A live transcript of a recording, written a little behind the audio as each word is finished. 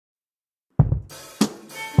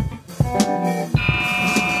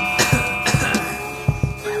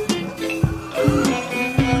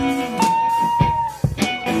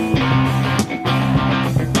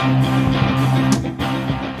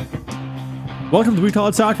Welcome to We Call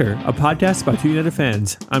It Soccer, a podcast by two United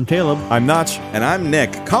fans. I'm Caleb. I'm Notch. And I'm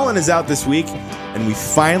Nick. Colin is out this week, and we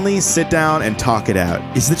finally sit down and talk it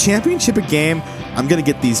out. Is the championship a game? I'm going to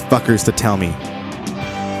get these fuckers to tell me.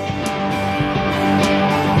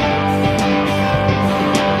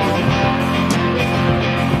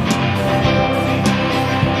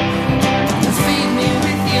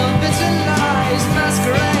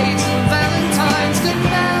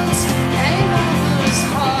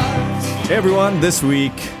 Hey everyone, this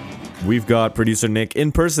week we've got producer Nick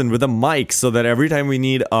in person with a mic so that every time we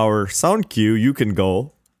need our sound cue, you can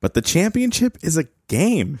go. But the championship is a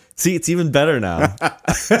game. See, it's even better now.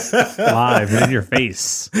 Live in your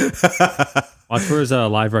face. Watch for his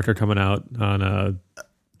live record coming out on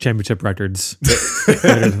Championship Records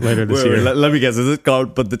later this year. Let me guess, is it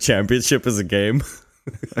called But the Championship is a Game?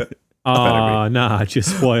 Nah, you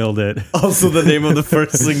spoiled it. Also the name of the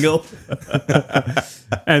first single.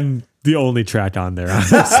 And the only track on there,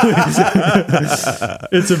 honestly.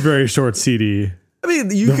 It's a very short CD. I mean,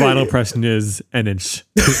 the vinyl pressing is an inch.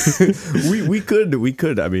 we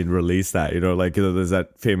could, I mean, release that, there's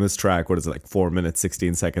that famous track, what is it, like 4 minutes,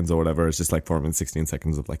 16 seconds or whatever. It's just like 4 minutes, 16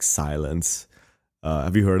 seconds of like silence.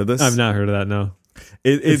 Have you heard of this? I've not heard of that, no.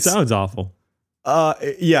 It sounds awful.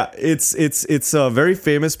 Yeah, it's a very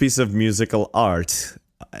famous piece of musical art.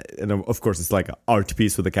 And of course, it's like an art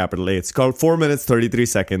piece with a capital A. It's called 4 minutes, 33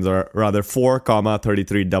 seconds, or rather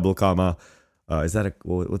 4,33 double comma. Is that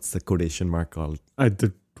what's the quotation mark called?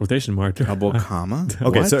 The quotation mark. Double comma?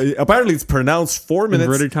 Okay, so apparently it's pronounced 4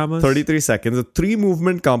 minutes, 33 seconds. A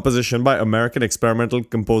 3-movement composition by American experimental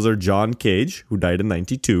composer John Cage, who died in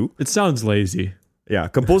 92. It sounds lazy. Yeah,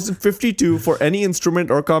 composed in 52 for any instrument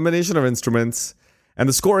or combination of instruments. And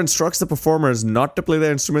the score instructs the performers not to play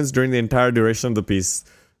their instruments during the entire duration of the piece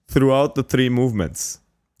throughout the 3 movements.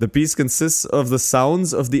 The piece consists of the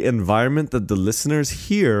sounds of the environment that the listeners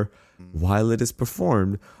hear while it is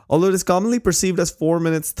performed, although it is commonly perceived as 4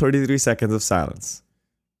 minutes, 33 seconds of silence.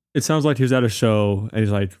 It sounds like he was at a show and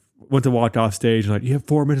he's like, went to walk off stage and like, you have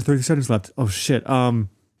 4 minutes, 30 seconds left. Oh shit.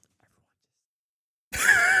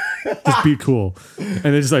 Just be cool. And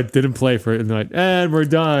they just like didn't play for it and they're like, and we're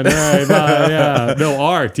done. All right, bye. Yeah. No,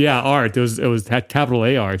 art. Yeah, art. It was capital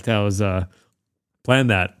A art. That was planned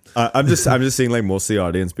that. I'm just seeing like most of the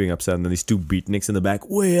audience being upset, and then these 2 beatniks in the back,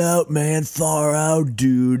 way out, man, far out,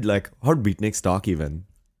 dude. Like, how'd beatniks talk even?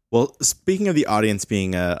 Well, speaking of the audience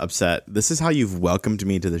being upset, this is how you've welcomed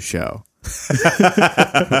me to the show.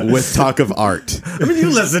 With talk of art. I mean, you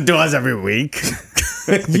listen to us every week.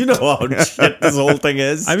 You know how shit this whole thing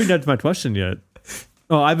is. I haven't got to my question yet.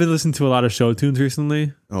 Oh, I've been listening to a lot of show tunes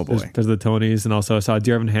recently. Oh boy, because of the Tonys, and also I saw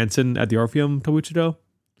Dear Evan Hansen at the Orpheum a couple weeks ago.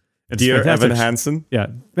 Dear Evan Hansen? Yeah,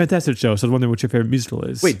 fantastic show. So I was wondering what your favorite musical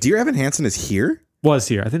is. Wait, Dear Evan Hansen is here? Was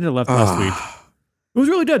here. I think it left last week. It was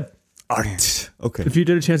really good. Art. Okay. If you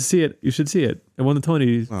did a chance to see it, you should see it. It won the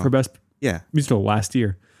Tony for best musical last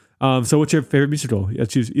year. So what's your favorite musical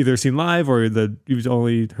that you've either seen live or you've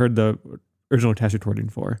only heard the original cast recording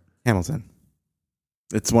for? Hamilton.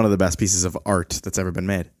 It's one of the best pieces of art that's ever been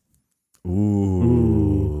made.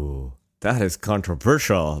 Ooh. That is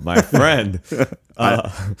controversial, my friend.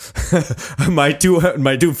 My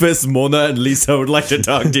two fists, Mona and Lisa, would like to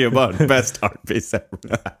talk to you about best art piece ever.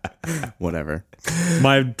 Whatever.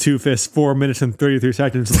 My 2 fists, 4 minutes and 33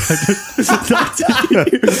 seconds.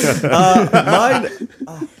 Mine.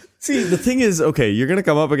 See, the thing is, okay, you're gonna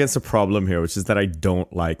come up against a problem here, which is that I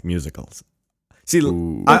don't like musicals. See,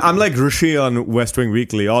 I'm like Rishi on West Wing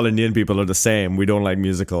Weekly. All Indian people are the same. We don't like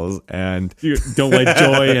musicals, and you don't like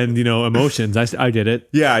joy and emotions. I get it.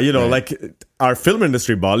 Yeah, like our film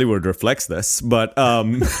industry, Bollywood, reflects this. But but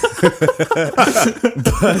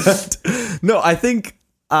no, I think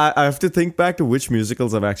I have to think back to which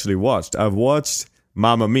musicals I've actually watched. I've watched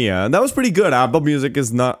Mamma Mia, and that was pretty good. Apple Music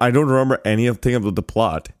is not. I don't remember anything of the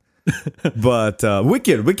plot. But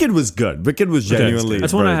Wicked was good. Wicked was genuinely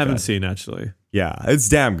that's one I haven't seen actually. Yeah, it's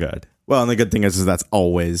damn good. Well, and the good thing is that's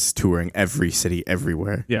always touring every city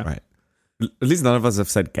everywhere. Yeah, right. At least none of us have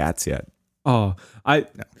said Cats yet. Oh,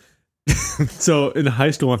 So in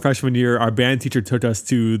high school, my freshman year, our band teacher took us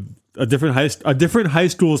to a different high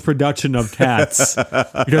school's production of Cats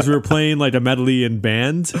because we were playing like a medley in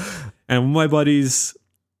band, and one of my buddies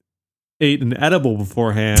ate an edible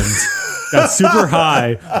beforehand. Got super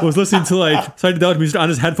high, was listening to like psychedelic music on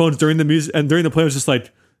his headphones during the music, and during the play was just like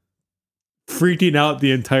freaking out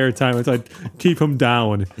the entire time. It's like, keep him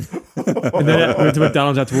down. And then I went to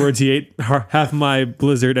McDonald's afterwards. He ate half my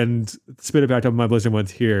Blizzard and spit it back up my Blizzard and went,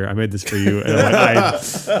 here, I made this for you. And I'm like, I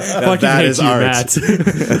fucking that hate is you, art. Matt.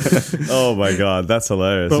 Oh my god, that's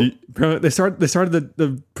hilarious. But they started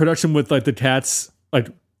the production with like the cats like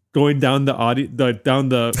going down the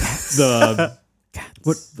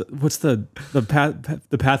what's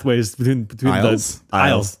the pathways between Aisles? the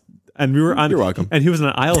aisles. And we were on. You're welcome. And he was in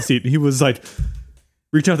an aisle seat, and he was like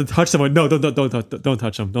reaching out to touch someone. No, don't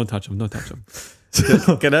touch him. Don't touch him. Don't touch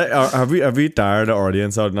him. Can I? Have we tired the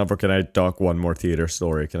audience out enough, or can I talk one more theater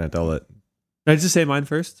story? Can I tell it? Can I just say mine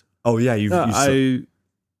first? Oh yeah,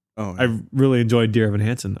 I really enjoyed Dear Evan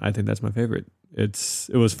Hansen. I think that's my favorite. It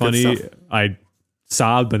was funny. stuff. I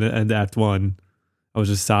sobbed in Act 1. I was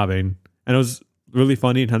just sobbing, and it was really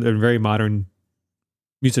funny and a very modern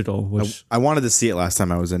musical. Which I wanted to see it last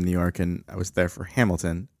time I was in New York, and I was there for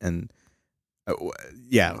Hamilton, and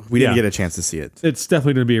we didn't get a chance to see it. it's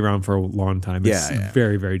definitely going to be around for a long time. It's Yeah.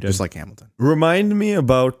 very, very good. Just like Hamilton. Remind me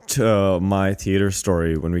about my theater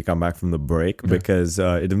story when we come back from the break, because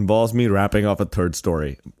it involves me wrapping up a third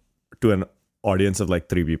story to an audience of like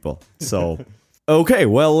 3 people. So, okay,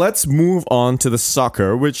 well, let's move on to the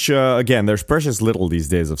soccer, which, again, there's precious little these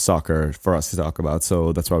days of soccer for us to talk about.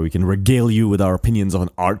 So that's why we can regale you with our opinions on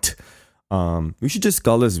art. We should just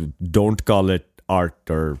call this Don't Call It Art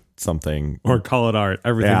or something. or call it art.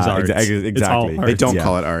 Everything's art. Exactly. It's all art. They don't Yeah.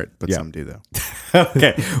 call it art, but Yeah. some do, though.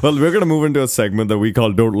 Okay, well, we're going to move into a segment that we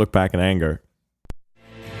call Don't Look Back in Anger.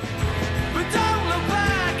 But don't look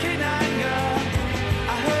back in anger.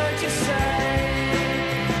 I heard you say.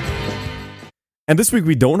 And this week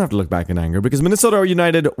we don't have to look back in anger because Minnesota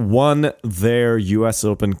United won their US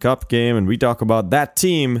Open Cup game, and we talk about that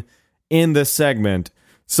team in this segment.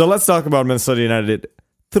 So let's talk about Minnesota United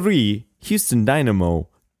 3, Houston Dynamo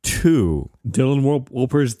 2. Dylan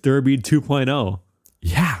Wolper's Derby 2.0.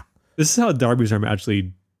 Yeah. This is how derbies are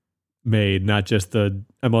actually made, not just the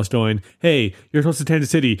MLS going, hey, you're supposed to Kansas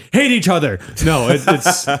City, hate each other. No, it's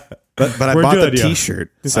But I We're bought good, the yeah.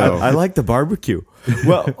 T-shirt, so I like the barbecue.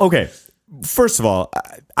 Well, okay. First of all,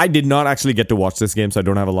 I did not actually get to watch this game, so I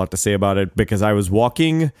don't have a lot to say about it because I was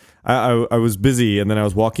walking. I was busy, and then I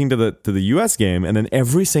was walking to the US game, and then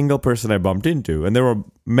every single person I bumped into, and there were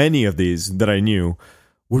many of these that I knew,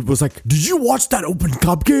 was like, "Did you watch that Open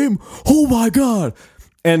Cup game? Oh my god!"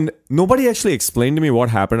 And nobody actually explained to me what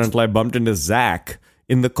happened until I bumped into Zach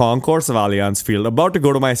in the concourse of Allianz Field, about to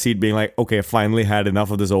go to my seat, being like, okay, I finally had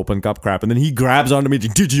enough of this Open Cup crap. And then he grabs onto me,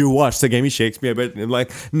 did you watch the game? He shakes me a bit, and I'm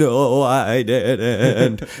like, no, I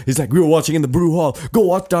didn't. He's like, we were watching in the brew hall. Go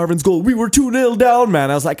watch Darwin's goal. We were 2-0 down,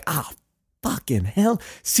 man. I was like, fucking hell.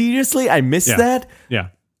 Seriously? I missed that? yeah.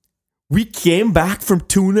 We came back from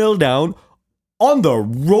 2-0 down on the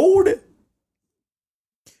road?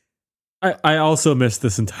 I also missed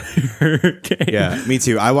this entire game. yeah, me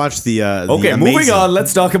too. I watched the Okay, amazing, moving on.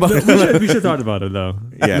 Let's talk about it. we should talk about it though.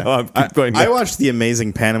 Yeah, No, keep going. I watched the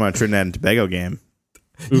amazing Panama Trinidad and Tobago game.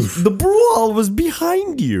 The brew hall was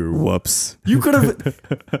behind you. Whoops. You could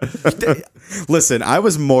have. Listen, I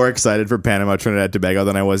was more excited for Panama Trinidad and Tobago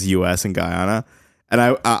than I was U.S. and Guyana, and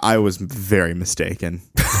I was very mistaken.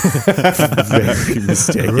 Very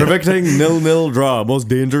mistaken. Riveting 0-0 draw, most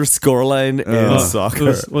dangerous scoreline in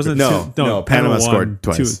soccer. Wasn't No, Panama won scored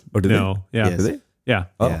twice. Oh, did they? no, yeah, Yes. Did they? yeah,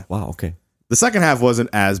 Oh, Yeah. wow, okay. The second half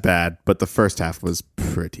wasn't as bad, but the first half was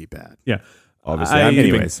pretty bad. yeah. Obviously, I'm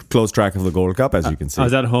anyways. keeping close track of the Gold Cup, as you can see. I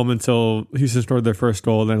was at home until Houston scored their first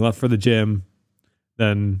goal. Then I left for the gym.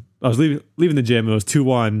 Then I was leaving the gym. It was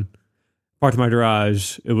 2-1. Parked in my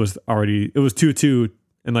garage. It was 2-2.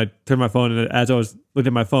 And I turned my phone, and as I was looking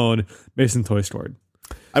at my phone, Mason Toy scored.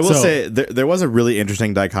 I will So- say there was a really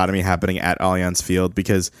interesting dichotomy happening at Allianz Field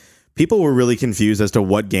because people were really confused as to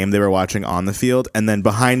what game they were watching on the field. And then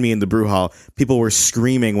behind me in the brew hall, people were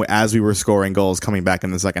screaming as we were scoring goals coming back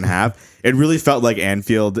in the second half. It really felt like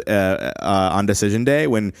Anfield on decision day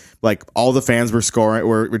when like all the fans were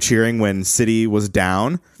were cheering when City was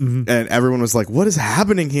down. And everyone was like, what is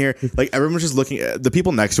happening here? Like everyone was just looking. The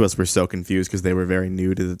people next to us were so confused because they were very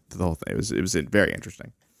new to the whole thing. It was very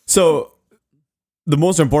interesting. So, the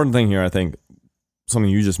most important thing here, I think, something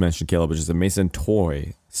you just mentioned, Caleb, which is that Mason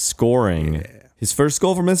Toy scoring his first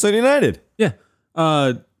goal for Minnesota United. Yeah.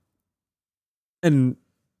 And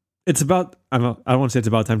it's about, I don't want to say it's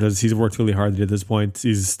about time because he's worked really hard at this point.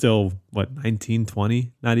 He's still, 19,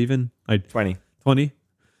 20? Not even? Like 20. 20?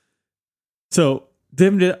 So,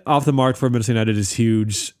 him to off the mark for Minnesota United is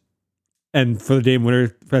huge. And for the game winner,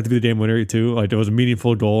 for that to be the game winner too, like it was a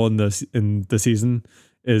meaningful goal in the season,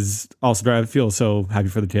 is also I feel so happy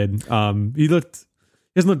for the kid.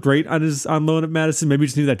 doesn't look great on loan at Madison. Maybe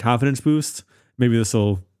just need that confidence boost. Maybe this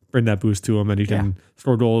will bring that boost to him, and he can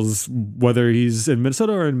score goals whether he's in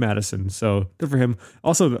Minnesota or in Madison. So good for him.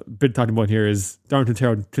 Also, the big talking point here is Darwin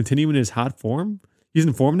Quintero continuing his hot form. He's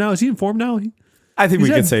in form now. Is he in form now? I think we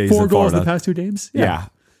He's can had say he's 4 in goals form in the now. past 2 games. Yeah.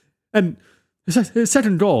 And his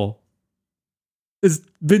second goal is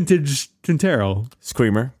vintage Quintero.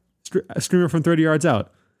 Screamer. A screamer from 30 yards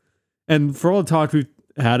out. And for all the talk we've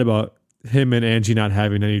had about him and Angie not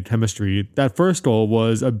having any chemistry, that first goal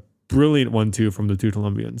was a brilliant 1-2 from the 2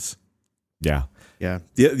 Colombians. Yeah. Yeah.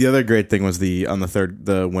 The other great thing was the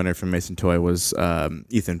winner from Mason Toy was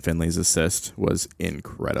Ethan Finley's assist was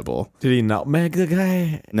incredible. Did he nutmeg the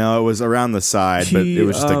guy? No, it was around the side, but it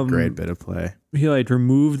was just a great bit of play. He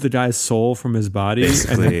removed the guy's soul from his body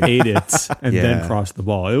Basically. and then ate it and Yeah. then crossed the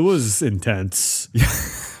ball. It was intense.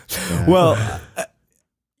 Well,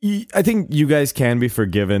 I think you guys can be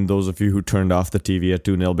forgiven, those of you who turned off the TV at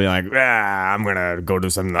 2-0, being like, I'm going to go do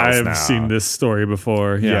something else I have now. seen this story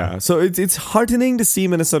before. Yeah. So it's heartening to see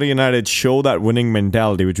Minnesota United show that winning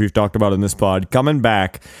mentality, which we've talked about in this pod, coming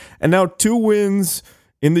back. And now 2 wins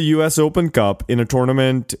in the US Open Cup in a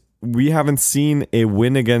tournament. We haven't seen a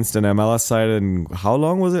win against an MLS side in how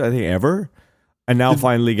long was it? I think ever. And now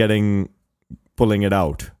finally pulling it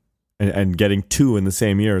out and getting 2 in the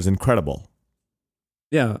same year is incredible.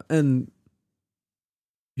 Yeah, and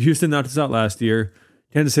Houston knocked us out last year.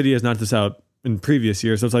 Kansas City has knocked us out in previous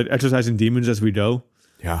years. So it's like exercising demons as we go.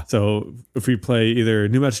 Yeah. So if we play either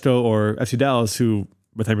New Mexico or FC Dallas, who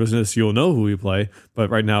by the time you listen to this, you'll know who we play. But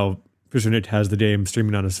right now, Producer Nick has the game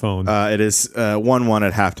streaming on his phone. It is 1-1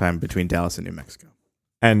 at halftime between Dallas and New Mexico.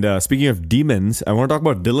 And speaking of demons, I want to talk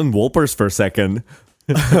about Dylan Wolpers for a second.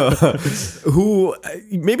 Who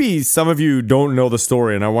maybe some of you don't know the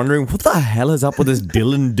story and are wondering what the hell is up with this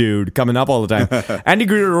Dylan dude coming up all the time. Andy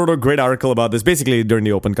Greer wrote a great article about this basically during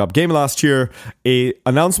the Open Cup game last year. A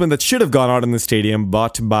announcement that should have gone out in the stadium,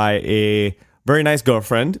 but by a very nice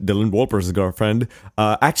girlfriend, Dylan Wolpers' girlfriend,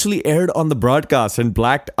 actually aired on the broadcast and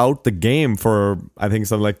blacked out the game for, I think,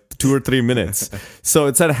 something like 2 or 3 minutes. So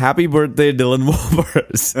it said, "Happy birthday, Dylan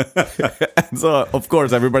Wolpers." And so, of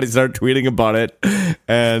course, everybody started tweeting about it.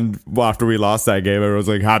 And after we lost that game, everyone was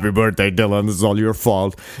like, "Happy birthday, Dylan. This is all your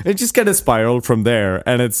fault." And it just kind of spiraled from there.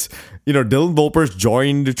 And it's, Dylan Wolpers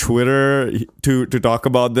joined Twitter to talk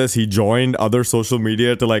about this. He joined other social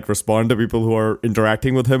media to respond to people who are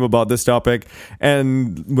interacting with him about this topic.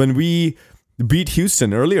 And when we beat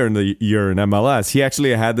Houston earlier in the year in MLS, he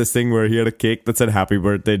actually had this thing where he had a cake that said "Happy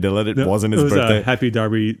birthday, Dylan." It wasn't his birthday. Happy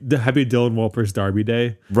Dylan Wolpers Derby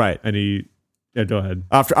Day. Right. And go ahead.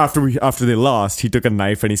 After they lost, he took a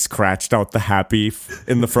knife and he scratched out the happy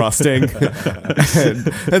in the frosting.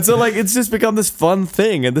 and so it's just become this fun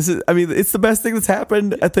thing. And it's the best thing that's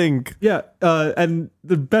happened, I think. Yeah. And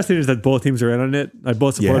the best thing is that both teams are in on it.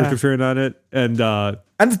 Both supporters groups are in on it.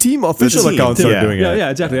 And the team official accounts are doing it.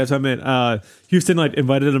 Yeah, exactly. That's what I meant. Houston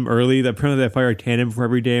invited him early. Apparently they fire a tandem for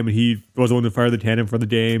every game, and he was the one who fired the tandem for the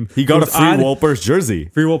game. He got a free Wolpers jersey.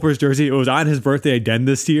 Free Wolpers jersey. It was on his birthday again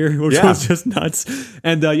this year, which was just nuts.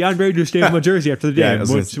 And Jan Berry just gave him a jersey after the game,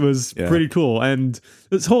 which was pretty cool. And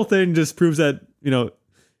this whole thing just proves that,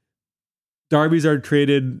 derbies are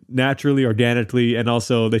created naturally, organically, and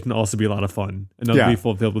also they can also be a lot of fun and not be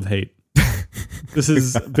filled with hate. This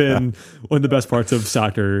has been one of the best parts of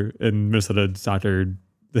soccer in Minnesota soccer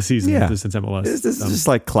this season since MLS. This is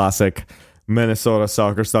just classic Minnesota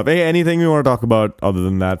soccer stuff. Hey, anything you want to talk about other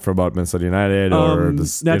than that for about Minnesota United or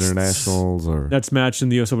the internationals? Or next match in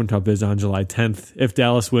the US Open Cup is on July 10th. If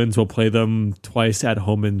Dallas wins, we'll play them twice at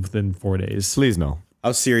home within 4 days. Please no.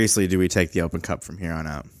 How seriously do we take the Open Cup from here on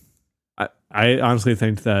out? I honestly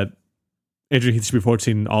think that Andrew Heath should be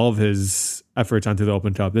focusing all of his efforts onto the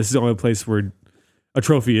Open Cup. This is the only place where a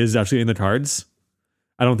trophy is actually in the cards.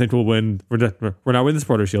 I don't think we'll win. We're not winning the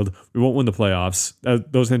Supporter Shield. We won't win the playoffs.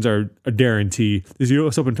 Those things are a guarantee. This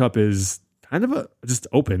US Open Cup is kind of just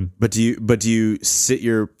open. But do you sit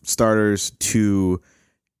your starters to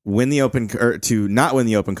win the to not win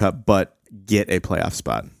the Open Cup but get a playoff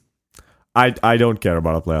spot? I don't care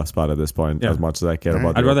about a playoff spot at this point as much as I care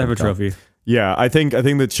about. I'd rather have a Open Cup. trophy. Yeah, I think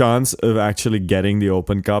the chance of actually getting the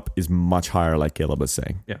Open Cup is much higher, like Caleb was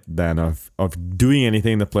saying, than of doing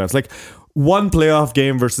anything in the playoffs. One playoff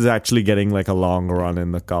game versus actually getting a long run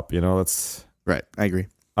in the cup. That's right. I agree.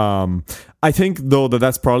 I think though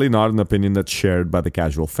that's probably not an opinion that's shared by the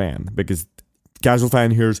casual fan, because casual fan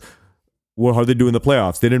hears, well, how they do in the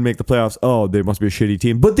playoffs? They didn't make the playoffs. Oh, they must be a shitty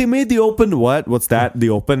team. But they made the Open. What? What's that? The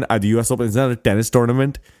Open? The US Open? Is that a tennis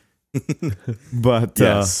tournament? But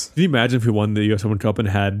yes. Can you imagine if we won the US Open Cup and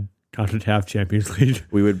had CONCACAF Champions League?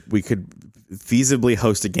 We could feasibly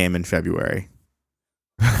host a game in February.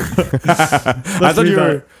 I thought you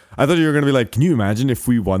were going to be like, can you imagine if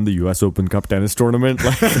we won the US Open Cup tennis tournament?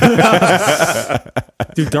 Like,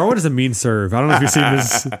 Dude, Darwin is a mean serve. I don't know if you've seen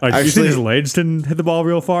his you seen his legs didn't hit the ball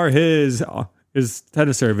real far. His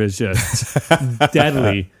tennis serve is just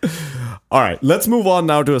deadly. all right, let's move on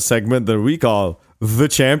now to a segment that we call the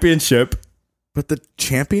championship. But the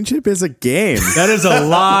championship is a game. That is a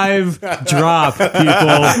live drop,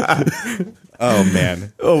 people. Oh,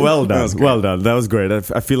 man. Oh, well done. Well done. That was great. I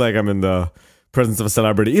feel like I'm in the presence of a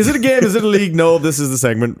celebrity. Is it a game? Is it a league? No, this is the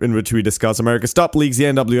segment in which we discuss America's top leagues, the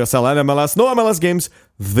NWSL and MLS. No MLS games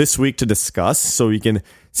this week to discuss, so we can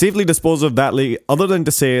safely dispose of that league. Other than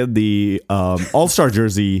to say the All-Star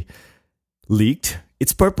jersey leaked,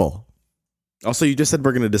 it's purple. Also, you just said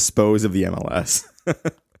we're going to dispose of the MLS.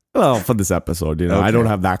 Well, for this episode, Okay. I don't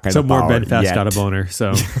have that kind So of more power Ben Fast yet. got a boner.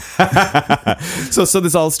 So So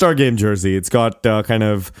this All-Star game jersey, it's got kind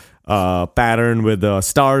of pattern with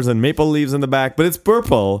stars and maple leaves in the back, but it's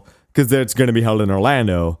purple because it's going to be held in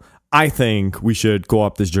Orlando. I think we should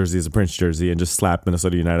co-opt this jersey as a Prince jersey and just slap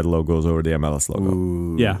Minnesota United logos over the MLS logo.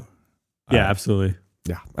 Ooh. yeah, absolutely.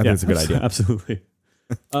 Yeah, I think it's a good idea. Absolutely.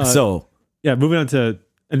 So, Yeah, moving on to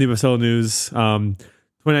NWSL news.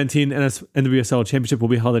 2019 NWSL Championship will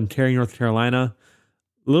be held in Cary, North Carolina.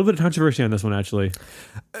 A little bit of controversy on this one, actually.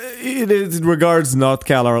 it regards North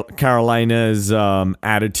Carolina's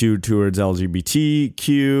attitude towards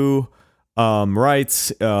LGBTQ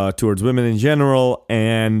rights, towards women in general,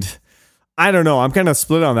 and I don't know. I'm kind of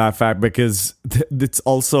split on that fact because it's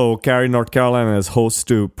also Cary, North Carolina is host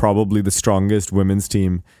to probably the strongest women's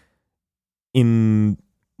team in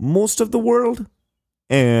most of the world.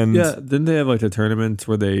 And Yeah, didn't they have like a tournament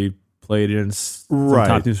where they played against some Right,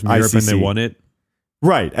 top teams from Europe and they ICC. won it?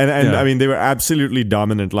 right. And Yeah. I mean, they were absolutely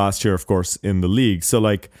dominant last year, of course, in the league. So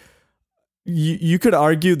like you could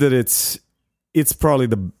argue that it's probably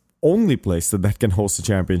the only place that can host a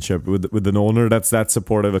championship with an owner that's that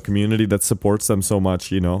supportive, a community that supports them so much,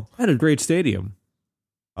 Had a great stadium.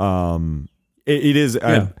 It is.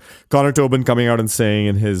 Connor Tobin coming out and saying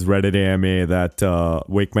in his Reddit AMA that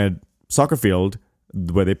WakeMed soccer field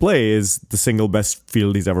where they play is the single best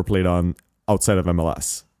field he's ever played on outside of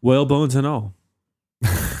MLS. Whale bones and all.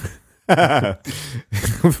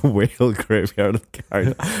 Whale graveyard of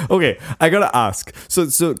Cary. Okay, I gotta ask.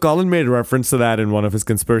 So Colin made reference to that in one of his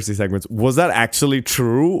conspiracy segments. Was that actually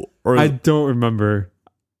true? Or I don't remember.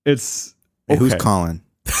 It's Hey, who's Okay. Colin?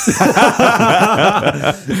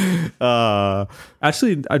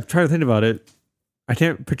 actually, I'm trying to think about it. I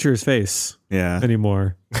can't picture his face Yeah.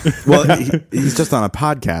 anymore. Well, he's just on a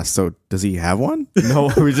podcast, so does he have one? No,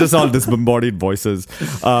 we just all disembodied voices.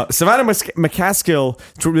 Savannah McCaskill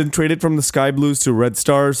been traded from the Sky Blues to Red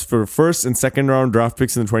Stars for first and second round draft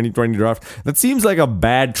picks in the 2020 draft. That seems like a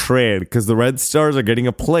bad trade because the Red Stars are getting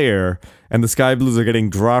a player and the Sky Blues are getting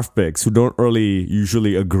draft picks who don't really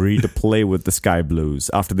usually agree to play with the Sky Blues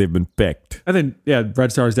after they've been picked. I think,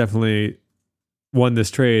 Red Stars definitely won this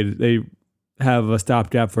trade. They have a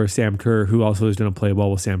stopgap for Sam Kerr, who also is going to play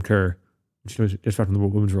well with Sam Kerr, just from the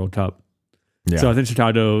Women's World Cup. Yeah. So I think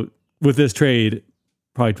Chicago, with this trade,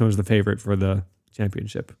 probably becomes the favorite for the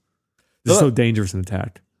championship. It's so dangerous in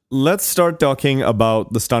attack. Let's start talking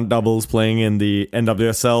about the stunt doubles playing in the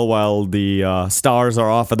NWSL while the Stars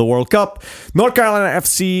are off at the World Cup. North Carolina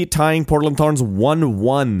FC tying Portland Thorns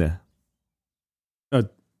 1-1.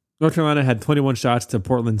 North Carolina had 21 shots to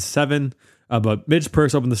Portland's 7, but Midge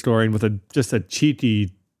Purse opened the scoring with just a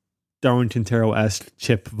cheeky Darwin Quintero-esque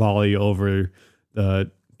chip volley over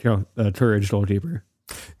the Courage goalkeeper.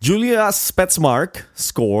 Julia Spetsmark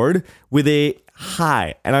scored with a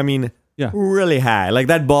high, and I mean, really high. Like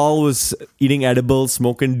that ball was eating edibles,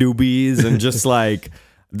 smoking doobies, and just like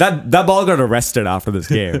that ball got arrested after this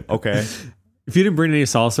game. Okay. If you didn't bring any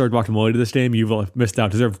salsa or guacamole to this game, you've missed out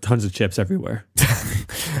because there are tons of chips everywhere.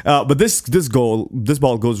 But this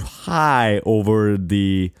ball goes high over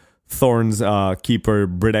the Thorns keeper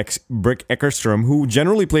Brick Eckerstrom, who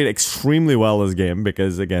generally played extremely well this game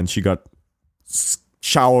because again she got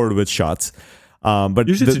showered with shots. But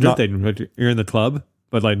Usually it's a good thing. Like, you're in the club,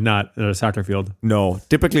 but like not in a soccer field. No,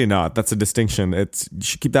 typically not. That's a distinction. You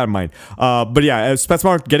should keep that in mind. But yeah,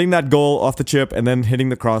 Spetsmark getting that goal off the chip and then hitting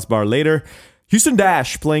the crossbar later. Houston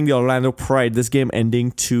Dash playing the Orlando Pride. This game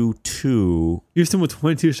ending 2-2. Houston with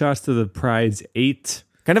 22 shots to the Pride's 8.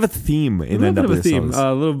 Kind of a theme in A little bit of a NWSL. theme.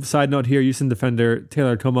 A little side note here: Houston defender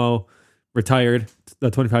Taylor Como retired. The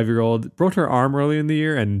 25-year-old broke her arm early in the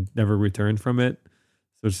year and never returned from it.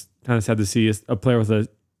 So it's kind of sad to see a player with a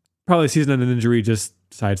probably season-ending injury just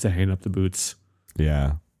decides to hang up the boots.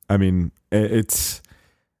 Yeah. I mean, it's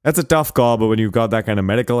That's a tough call, but when you've got that kind of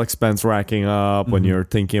medical expense racking up, when you're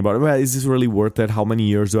thinking about, well, is this really worth it? How many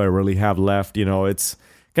years do I really have left? It's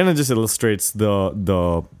kind of just illustrates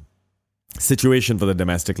the situation for the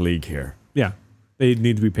domestic league here. Yeah, they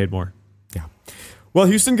need to be paid more. Yeah. Well,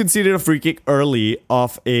 Houston conceded a free kick early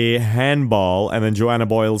off a handball, and then Joanna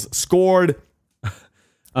Boyles scored.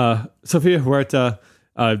 Sofia Huerta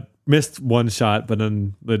missed one shot, but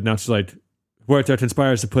now she's like, Huerta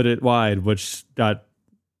conspires to put it wide, which got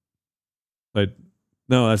like,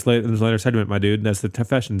 no, that's later segment, my dude. That's the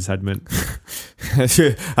fashion segment.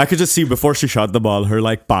 I could just see before she shot the ball,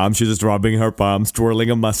 her palm. She's just rubbing her palms,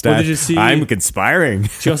 twirling a mustache. Well, did you see? I'm conspiring.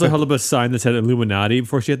 She also held up a sign that said Illuminati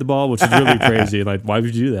before she hit the ball, which is really crazy. Like, why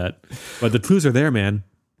would you do that? But the clues are there, man.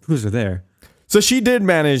 Clues are there. So she did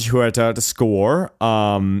manage Huerta to score.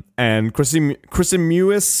 And Christy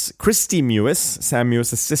Mewis, Sam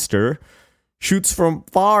Mewis' sister, shoots from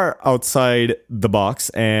far outside the box,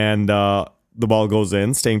 and the ball goes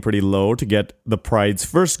in, staying pretty low to get the Pride's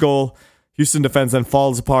first goal. Houston defense then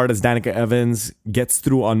falls apart as Danica Evans gets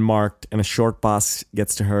through unmarked, and a short pass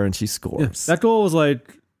gets to her, and she scores. Yeah, that goal was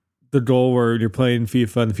like the goal where you're playing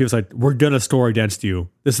FIFA, and the FIFA's like, we're going to score against you.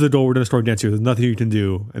 This is the goal we're going to score against you. There's nothing you can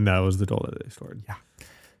do. And that was the goal that they scored. Yeah.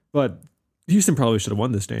 But Houston probably should have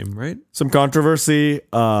won this game, right? Some controversy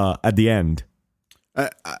at the end.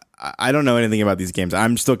 I don't know anything about these games.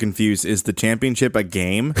 I'm still confused. Is the championship a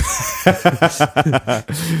game? Just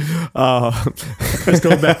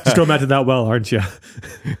going back to that well, aren't you?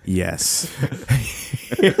 Yes.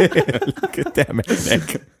 Look at that, man.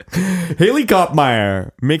 Haley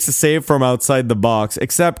Kopmeyer makes a save from outside the box,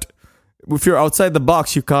 except if you're outside the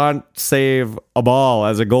box, you can't save a ball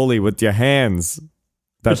as a goalie with your hands.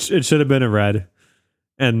 It should have been a red.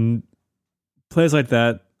 And plays like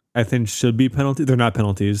that, I think, should be penalties. They're not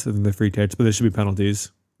penalties. I think they're free kicks, but they should be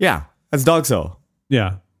penalties. Yeah, that's dogso.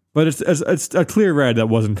 Yeah. But it's a clear red that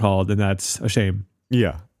wasn't called, and that's a shame.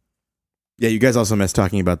 Yeah. Yeah, you guys also missed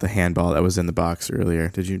talking about the handball that was in the box earlier.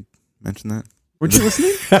 Did you mention that? Weren't you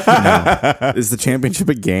listening? No. Is the championship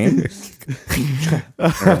a game?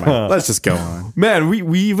 Never mind. Let's just go on. Man,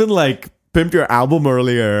 we even pimped your album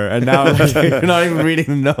earlier, and now you're not even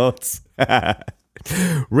reading the notes.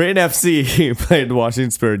 Rain FC played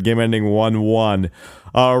Washington Spirit, game ending 1-1.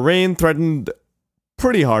 Rain threatened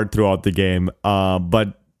pretty hard throughout the game,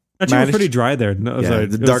 but actually, it was pretty dry there. No,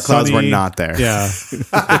 The dark clouds were not there. Yeah.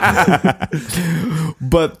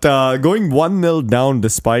 But going 1-0 down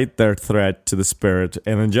despite their threat to the Spirit,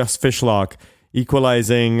 and then just Fishlock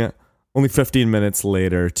equalizing only 15 minutes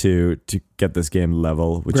later to get this game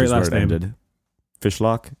level, which Great is where last it name. ended.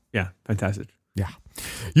 Fishlock? Yeah, fantastic. Yeah.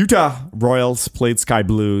 Utah Royals played Sky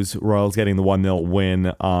Blues. Royals getting the 1-0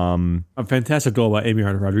 win. A fantastic goal by Amy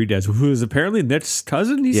Rodriguez, who is apparently Nick's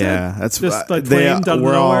cousin, he said? That's just like they, claimed out of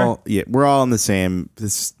we're nowhere. all we're all in the same.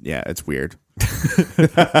 It's weird. This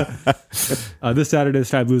Saturday, the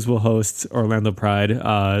Sky Blues will host Orlando Pride.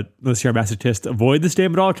 Let's hear Massachusetts avoid this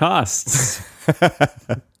game at all costs.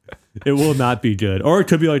 It will not be good. Or it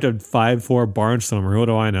could be like a 5-4 barnstormer. What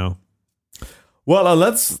do I know? Well,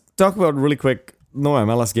 let's talk about really quick. No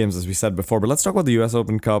MLS games, as we said before, but let's talk about the U.S.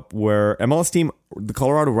 Open Cup, where MLS team, the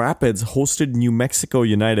Colorado Rapids, hosted New Mexico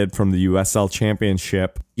United from the USL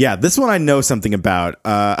Championship. Yeah, this one I know something about.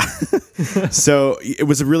 So it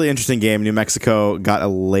was a really interesting game. New Mexico got a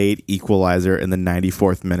late equalizer in the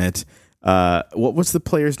 94th minute. What was the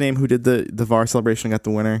player's name who did the VAR celebration and got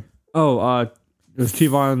the winner? Oh, it was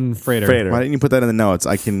Kevon Frater. Why didn't you put that in the notes?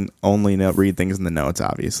 I can only read things in the notes,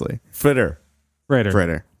 obviously. Frater.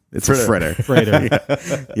 It's a fritter. Frater.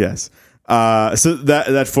 Yes. So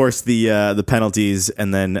that forced the penalties,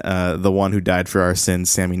 and then the one who died for our sins,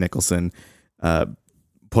 Sammy Nicholson,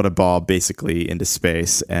 put a ball basically into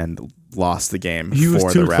space and lost the game. He was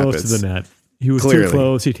for too the close Rapids. to the net. He was Clearly. too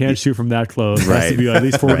close. He can't shoot from that close. Right. Has to Right. be at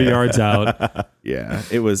least 40 Right. yards out. Yeah,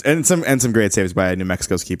 it was, and some great saves by New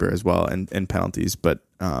Mexico's keeper as well, and penalties. But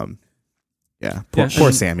poor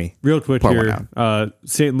and Sammy. Real quick Pour one here,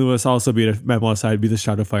 St. Louis also beat a MLS side, beat the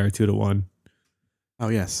Shot of Fire 2-1 Oh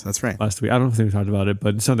yes, that's right. last week. I don't think we talked about it,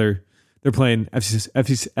 but they're playing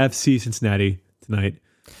FC Cincinnati tonight.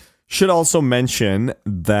 Should also mention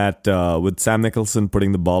that with Sam Nicholson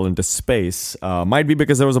putting the ball into space, might be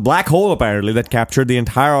because there was a black hole apparently that captured the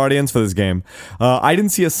entire audience for this game. I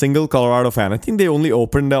didn't see a single Colorado fan. I think they only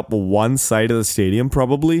opened up one side of the stadium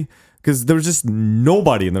probably, because there was just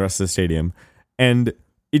nobody in the rest of the stadium. And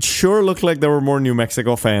it sure looked like there were more New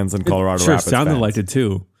Mexico fans than Colorado Sure Rapids sounded fans. like it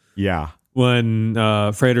too. Yeah. When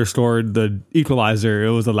Frater scored the equalizer,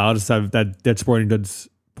 it was the loudest that Sporting Goods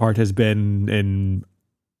part has been in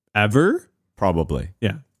ever. Probably.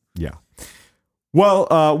 Yeah. Yeah.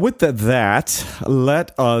 Well, with that,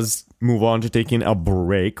 let us move on to taking a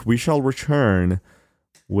break. We shall return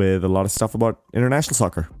with a lot of stuff about international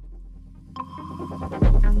soccer.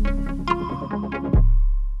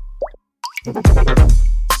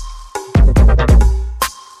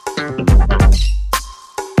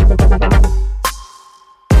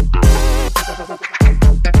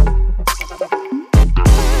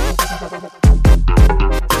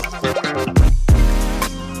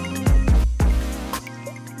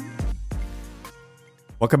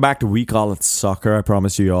 Welcome back to We Call It Soccer. I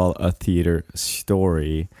promise you all a theater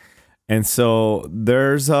story. And so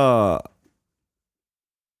there's a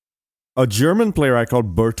German playwright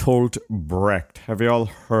called Bertolt Brecht. Have you all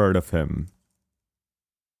heard of him?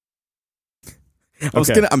 I'm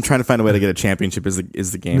trying to find a way to get a championship is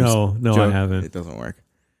the game. No, I haven't. It doesn't work.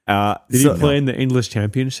 Did he play in the English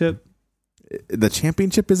Championship? The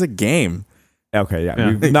championship is a game. Okay, yeah.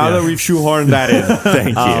 Yeah. Now that we've shoehorned that in.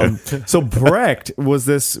 Thank you. So Brecht was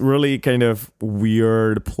this really kind of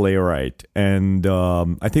weird playwright. And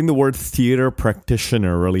I think the word theater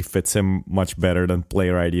practitioner really fits him much better than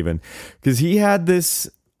playwright even. Because he had this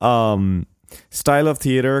style of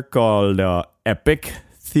theater called epic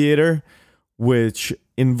theater, which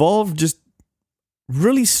involved just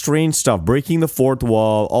really strange stuff. Breaking the fourth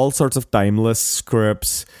wall, all sorts of timeless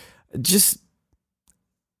scripts. Just...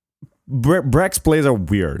 Brecht's plays are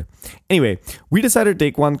weird. Anyway, we decided to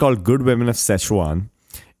take one called Good Women of Szechuan.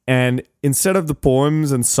 And instead of the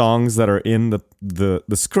poems and songs that are in the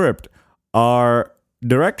script, our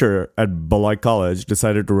director at Beloit College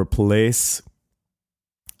decided to replace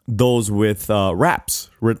those with raps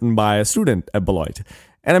written by a student at Beloit.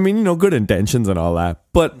 And I mean, good intentions and all that.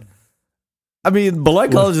 But, I mean,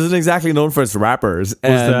 Beloit College isn't exactly known for its rappers. Was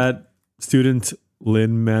that student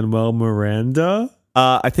Lin-Manuel Miranda?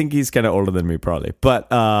 I think he's kind of older than me, probably, but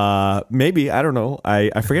maybe, I don't know.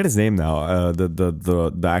 I forget his name now.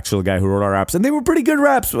 The actual guy who wrote our raps, and they were pretty good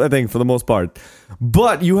raps, I think, for the most part.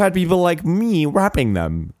 But you had people like me rapping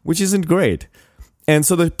them, which isn't great. And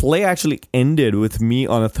so the play actually ended with me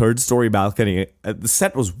on a third-story balcony. The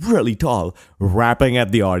set was really tall, rapping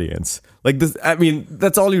at the audience. Like this, I mean,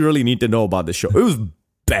 that's all you really need to know about the show. It was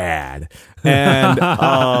bad,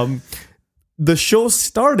 and the show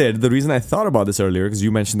started, the reason I thought about this earlier, because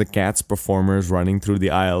you mentioned the Cats performers running through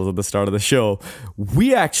the aisles at the start of the show.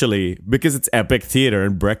 We actually, because it's epic theater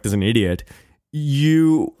and Brecht is an idiot,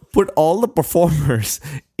 you put all the performers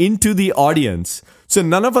into the audience. So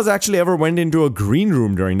none of us actually ever went into a green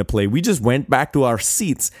room during the play. We just went back to our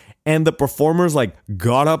seats and the performers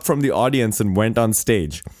got up from the audience and went on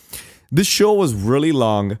stage. This show was really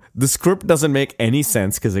long. The script doesn't make any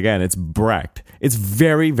sense because, again, it's Brecht. It's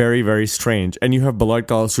very, very, very strange. And you have Beloit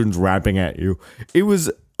College students rapping at you. It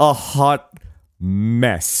was a hot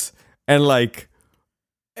mess. And,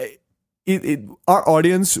 our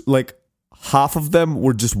audience, half of them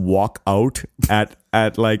would just walk out at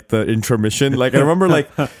the intermission. I remember,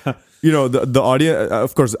 the audience,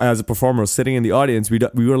 of course, as a performer sitting in the audience, we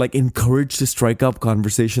were encouraged to strike up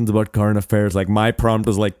conversations about current affairs. My prompt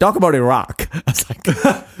was talk about Iraq. I was like,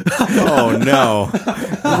 oh no.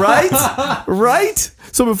 Right?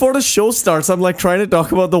 So before the show starts, I'm trying to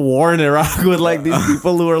talk about the war in Iraq with these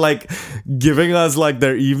people who are giving us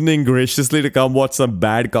their evening graciously to come watch some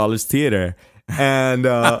bad college theater. And,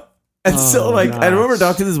 so I remember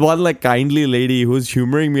talking to this one kindly lady who was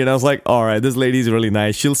humoring me, and I was like, all right, this lady's really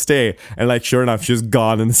nice. She'll stay. And sure enough, she was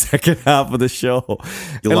gone in the second half of the show.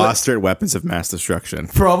 You lost her at weapons of mass destruction.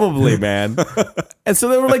 Probably, man. And so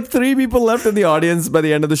there were 3 people left in the audience by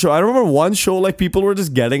the end of the show. I remember one show, people were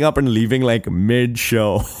just getting up and leaving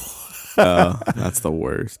mid-show. That's the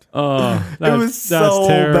worst. That's so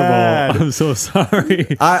terrible. Bad. I'm so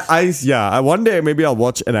sorry. One day maybe I'll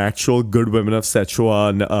watch an actual Good Women of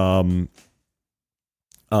Szechuan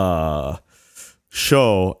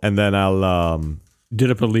show, and then I'll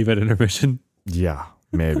Get up and leave at intermission. Yeah,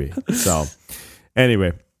 maybe. So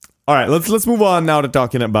anyway, all right, let's move on now to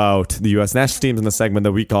talking about the U.S. national teams in the segment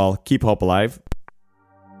that we call Keep Hope Alive.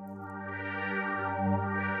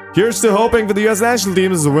 Here's to hoping for the U.S. national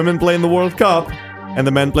team as the women play in the World Cup and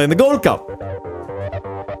the men play in the Gold Cup.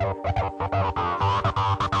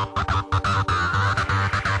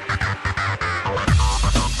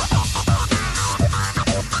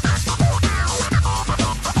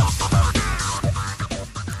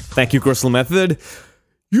 Thank you, Crystal Method.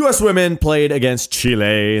 U.S. women played against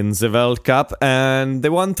Chile in the World Cup, and they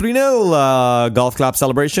won 3-0. Golf clap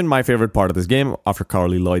celebration, my favorite part of this game, after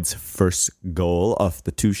Carly Lloyd's first goal of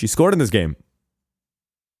the 2 she scored in this game.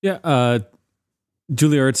 Yeah,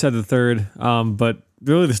 Julia Ertz had the third, but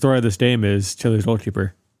really the story of this game is Chile's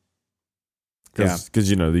goalkeeper. Because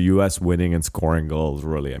the U.S. winning and scoring goals,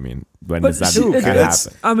 really, I mean, when But does that shoot, it's-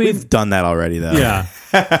 happen? I mean, We've done that already, though. yeah.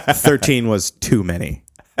 13 was too many.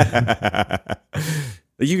 You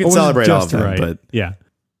can Wasn't celebrate all of just them, right. but yeah.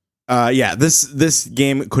 this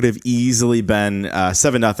game could have easily been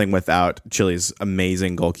 7-0 without Chile's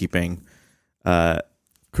amazing goalkeeping.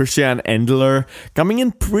 Christian Endler coming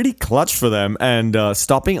in pretty clutch for them and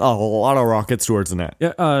stopping a lot of rockets towards the net.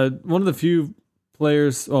 Yeah, one of the few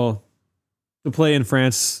players, to play in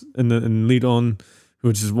France in Ligue 1,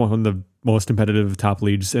 which is one of the most competitive top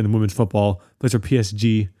leagues in women's football, plays for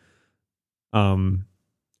PSG.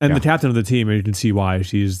 And the captain of the team, and you can see why.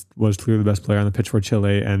 Was clearly the best player on the pitch for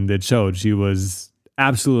Chile, and it showed. She was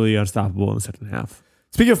absolutely unstoppable in the second half.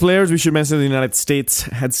 Speaking of players, we should mention the United States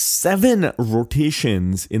had 7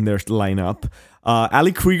 rotations in their lineup.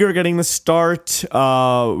 Ali Krieger getting the start,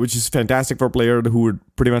 which is fantastic for a player who had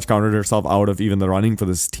pretty much counted herself out of even the running for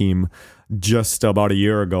this team just about a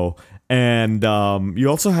year ago. And you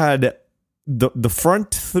also had the front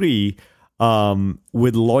three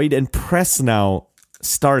with Lloyd and Press now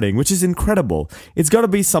starting, which is incredible. It's got to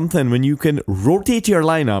be something when you can rotate your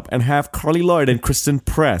lineup and have Carly Lloyd and Kristen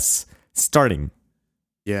Press starting.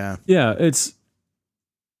 Yeah. Yeah, it's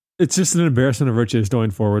just an embarrassment of riches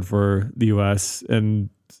going forward for the U.S., and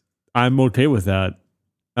I'm okay with that.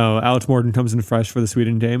 Alex Morgan comes in fresh for the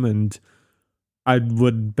Sweden game, and I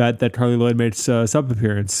would bet that Carly Lloyd makes a sub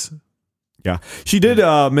appearance. Yeah, she did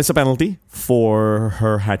miss a penalty for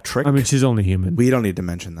her hat trick. I mean, she's only human. We don't need to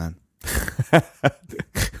mention that.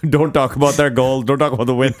 Don't talk about their goal. Don't talk about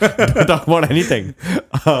the win. Don't talk about anything.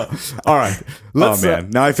 All right.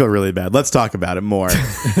 Now I feel really bad. Let's talk about it more.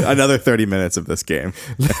 Another 30 minutes of this game.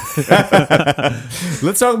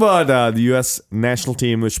 Let's talk about the U.S. national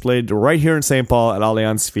team, which played right here in St. Paul at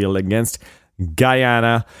Allianz Field against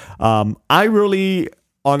Guyana. I really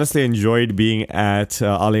honestly enjoyed being at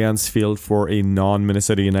Allianz Field for a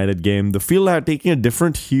non-Minnesota United game. The field had taken a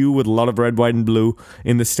different hue with a lot of red, white, and blue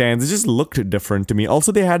in the stands. It just looked different to me.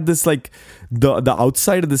 Also, they had this the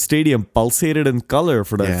outside of the stadium pulsated in color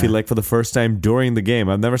for that. I feel like for the first time during the game.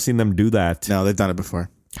 I've never seen them do that. No, they've done it before.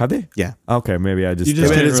 Have they? Yeah. Okay, maybe I just... You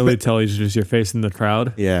just It can't is- really tell. It's just your face in the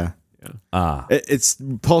crowd. Yeah. It's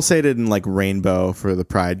pulsated in like rainbow for the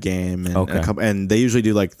Pride game, and, Okay. and they usually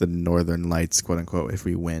do like the Northern Lights, quote unquote, if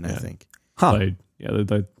we win. I think. Huh. There's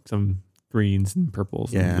like some greens and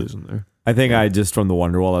purples and blues in there. I think I just, from the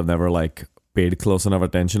Wonderwall, I've never paid close enough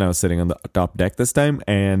attention. I was sitting on the top deck this time,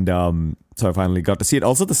 and so I finally got to see it.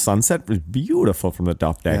 Also, the sunset was beautiful from the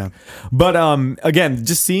top deck. Yeah. But again,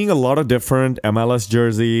 just seeing a lot of different MLS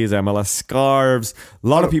jerseys, MLS scarves, a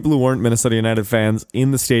lot of people who weren't Minnesota United fans in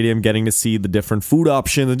the stadium, getting to see the different food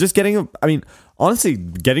options, and just honestly,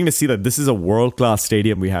 getting to see that this is a world-class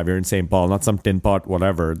stadium we have here in St. Paul, not some tin pot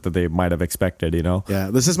whatever that they might have expected, Yeah,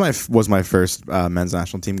 this is was my first men's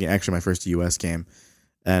national team game. Actually, my first U.S. game.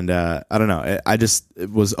 And I don't know. I just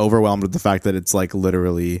was overwhelmed with the fact that it's like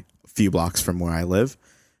literally a few blocks from where I live.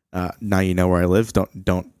 Now you know where I live.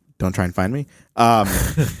 Don't try and find me.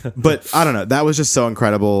 But I don't know. That was just so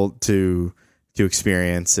incredible to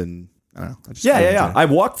experience, and I don't know. I just really enjoyed it. I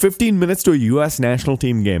walked 15 minutes to a U.S. national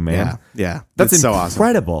team game, man. Yeah. That's so awesome.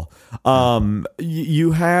 incredible.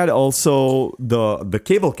 You had also the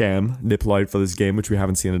cable cam deployed for this game, which we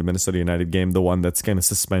haven't seen in the Minnesota United game. The one that's kind of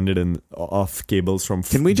suspended and off cables from.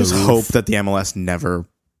 Can we the just roof. hope that the MLS never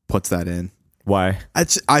puts that in? Why?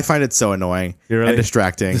 I find it so annoying Really? and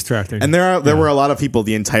distracting. Distracting. And there were a lot of people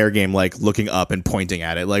the entire game like looking up and pointing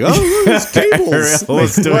at it, like, oh, there's cables. Ariel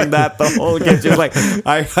was doing that the whole game. She was like,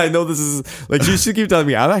 I know this is like, she should keep telling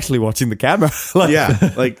me I'm actually watching the camera. Yeah,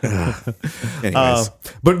 like. Anyways,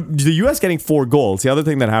 But the U.S. getting 4 goals. The other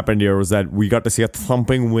thing that happened here was that we got to see a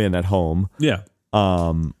thumping win at home, Yeah.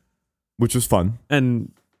 which was fun.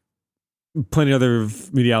 And plenty of other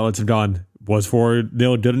media outlets have gone, was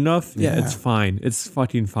 4-0 good enough? Yeah, it's fine. It's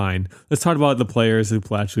fucking fine. Let's talk about the players who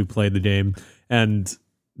actually played the game. And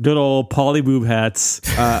good old Paulie Boob Hats.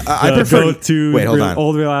 I prefer. Go-to Wait, hold on.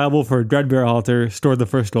 old reliable for Greg Berhalter scored the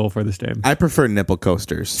first goal for this game. I prefer nipple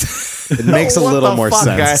coasters. It makes a What little the more fuck,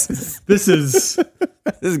 sense. guys? This is...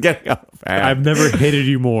 This is getting up. I've never hated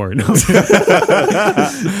you more. No.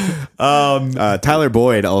 Tyler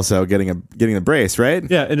Boyd also getting the brace, right?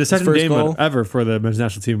 Yeah, in the second first game goal? ever for the men's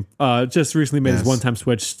national team. Just recently made his Yes. one-time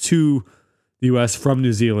switch to the U.S. from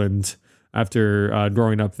New Zealand after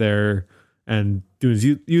growing up there and doing his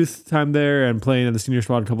youth time there and playing in the senior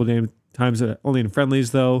squad a couple of times, only in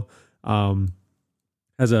friendlies though.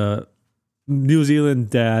 Has a New Zealand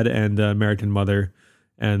dad and American mother,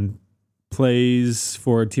 and plays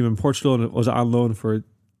for a team in Portugal and was on loan for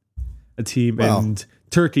a team Wow. in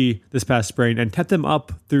Turkey this past spring and kept them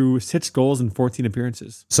up through 6 goals and 14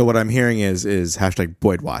 appearances. So what I'm hearing is hashtag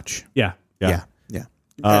Boyd watch. Yeah. Yeah.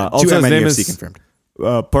 Also, his name UFC is confirmed.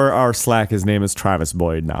 Per our Slack, his name is Travis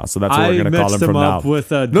Boyd now, so that's what I we're gonna call him mixed from him now. up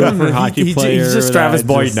with a different hockey player. He's just that Travis I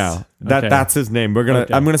Boyd just- now. Okay. That's his name.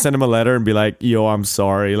 Okay. I'm gonna send him a letter and be like, "Yo, I'm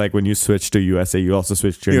sorry. Like when you switched to USA, you also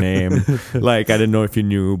switched your name. Like I didn't know if you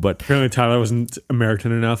knew, but Apparently Tyler wasn't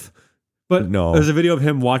American enough. But No. there's a video of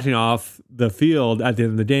him walking off the field at the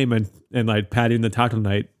end of the game and like patting the tackle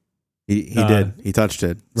night He did. He touched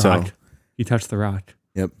it. rock. So He touched the rock.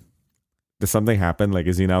 yep. does something happen? Like,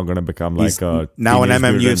 is he now gonna become like He's a now an Teenage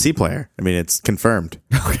Mutant- UFC player. I mean, it's confirmed.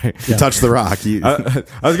 Okay. He touched the rock. I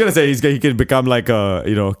was gonna say he can become like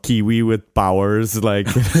a Kiwi with powers, like.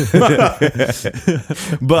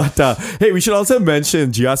 But hey, we should also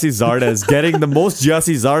mention Giassi Zardes getting the most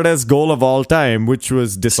Giassi Zardes goal of all time, which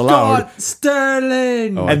was disallowed,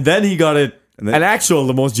 Sterling! Oh, and then he got it then-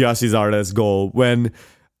 the most Giassi Zardes goal when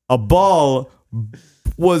a ball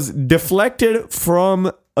was deflected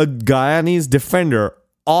from a Guyanese defender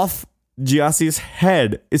off Giassi's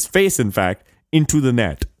head, his face, in fact, into the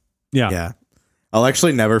net. Yeah. I'll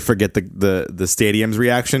actually never forget the stadium's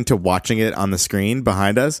reaction to watching it on the screen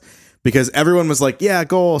behind us, because everyone was like, yeah,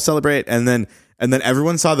 goal, celebrate. And then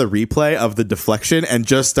everyone saw the replay of the deflection and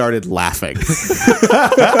just started laughing. And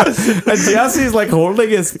Giassi's like holding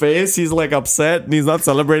his face. He's like upset and he's not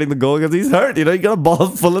celebrating the goal because he's hurt. He got a ball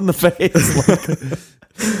full in the face.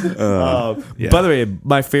 By the way,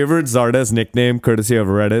 my favorite Zardes nickname, courtesy of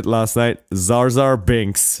Reddit last night, Zarzar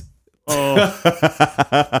Binks. That's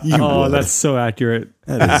so accurate.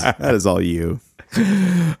 That is all you.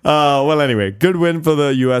 Well, anyway, good win for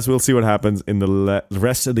the US. We'll see what happens in the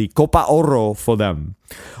rest of the Copa Oro for them.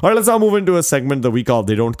 All right, let's now move into a segment that we call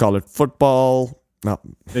They Don't Call It Football. No,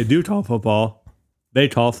 They do call football. They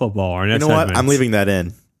call football. Our You next know what? segment. I'm leaving that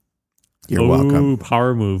in. You're Ooh, welcome.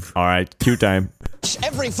 power move. all right, cue time.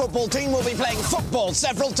 Every football team will be playing football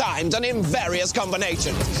several times and in various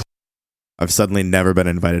combinations. I've suddenly never been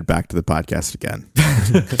invited back to the podcast again.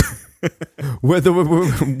 With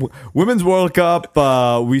the Women's World Cup,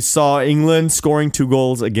 we saw England scoring 2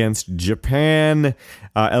 goals against Japan.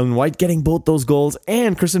 Ellen White getting both those goals,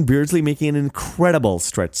 and Kristen Beardsley making an incredible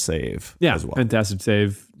stretch save Yeah, as well. fantastic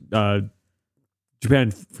save.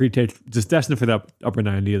 Japan free take, just destined for the upper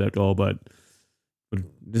 90 of that goal, but this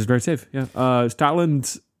is a great save. Yeah.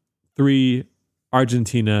 Scotland 3,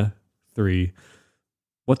 Argentina 3.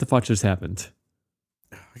 What the fuck just happened?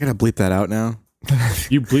 I gotta bleep that out now.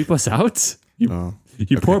 You bleep us out? Oh.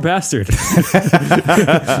 You poor bastard.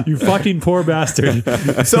 You fucking poor bastard.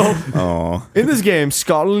 So, Oh. in this game,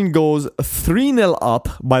 Scotland goes 3-0 up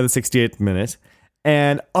by the 68th minute,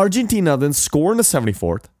 and Argentina then score in the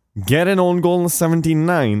 74th, get an own goal in the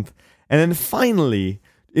 79th, and then finally,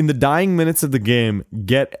 in the dying minutes of the game,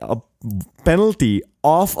 get a penalty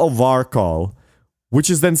off a VAR call, which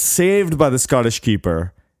is then saved by the Scottish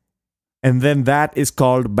keeper. And then that is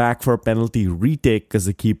called back for a penalty retake because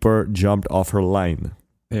the keeper jumped off her line.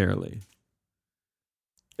 Barely.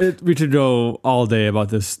 We could go all day about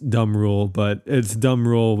this dumb rule, but it's a dumb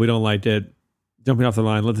rule. We don't like it. Jumping off the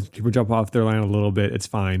line, let the keeper jump off their line a little bit. It's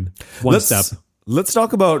fine. One step. Let's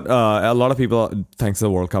talk about a lot of people, thanks to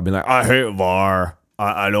the World Cup, being like, I hate VAR.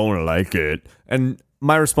 I don't like it. And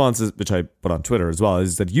my response is, which I put on Twitter as well,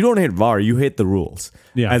 is that you don't hate VAR, you hate the rules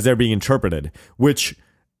as they're being interpreted, which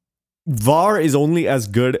VAR is only as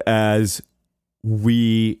good as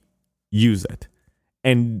we use it.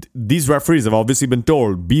 And these referees have obviously been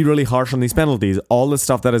told, be really harsh on these penalties. All the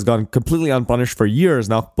stuff that has gone completely unpunished for years,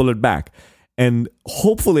 now pull it back. And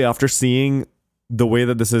hopefully after seeing the way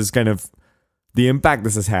that this is kind of, the impact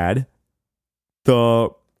this has had, the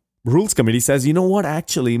rules committee says, you know what,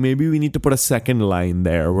 actually, maybe we need to put a second line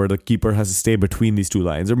there where the keeper has to stay between these 2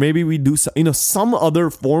 lines. Or maybe we do some other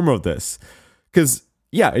form of this. Because,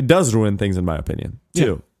 yeah, it does ruin things in my opinion,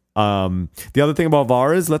 too. The other thing about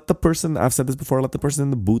VAR is let the person, I've said this before, let the person in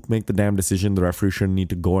the booth make the damn decision. The referee shouldn't need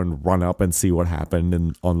to go and run up and see what happened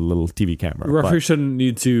on a little TV camera. The referee shouldn't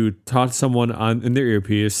need to talk to someone in their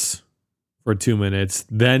earpiece for 2 minutes,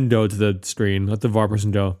 then go to the screen, let the VAR person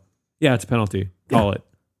go, yeah, it's a penalty. Call it.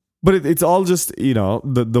 But it's all just,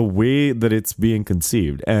 the way that it's being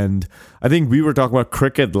conceived. And I think we were talking about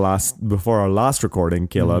cricket before our last recording,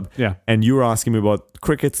 Caleb. Yeah. And you were asking me about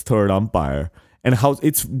cricket's third umpire and how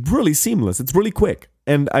it's really seamless. It's really quick.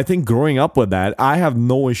 And I think growing up with that, I have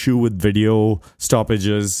no issue with video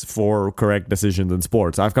stoppages for correct decisions in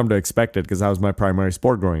sports. I've come to expect it because that was my primary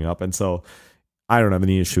sport growing up. And so I don't have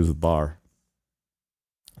any issues with VAR.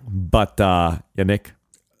 But, Nick?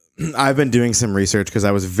 I've been doing some research because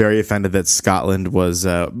I was very offended that Scotland was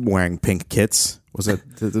wearing pink kits. Was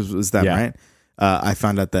that Yeah. right? I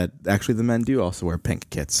found out that actually the men do also wear pink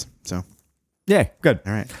kits. So, Yeah, good.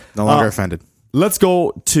 all right. No longer offended. Let's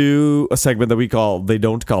go to a segment that we call They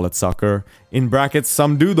Don't Call It Soccer. In brackets,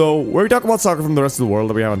 some do though, where we talk about soccer from the rest of the world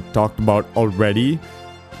that we haven't talked about already.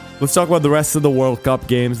 Let's talk about the rest of the World Cup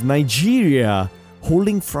games. Nigeria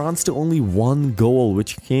holding France to only 1 goal,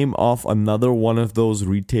 which came off another one of those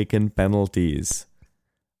retaken penalties.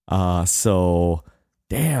 So,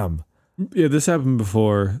 damn. Yeah, this happened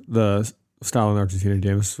before the Scotland Argentina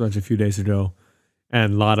game. This was a few days ago,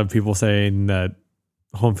 and a lot of people saying that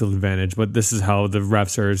home field advantage, but this is how the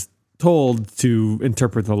refs are told to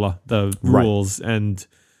interpret the rules, and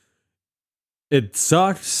it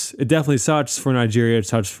sucks. It definitely sucks for Nigeria. It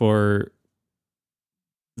sucks for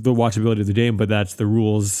the watchability of the game, but that's the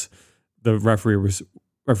rules. The referee was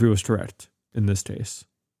correct in this case.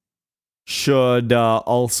 Should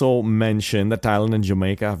also mention that Thailand and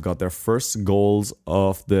Jamaica have got their first goals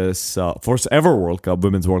of this first ever World Cup,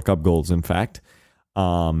 Women's World Cup goals, in fact.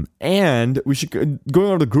 And we should going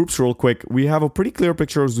over the groups real quick. We have a pretty clear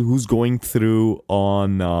picture of who's going through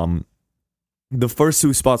on the first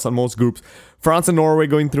 2 spots on most groups. France and Norway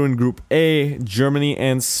going through in Group A. Germany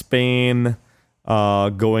and Spain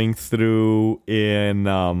going through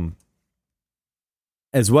in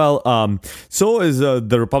as well. So is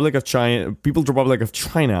the Republic of China, People's Republic of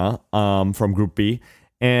China from Group B.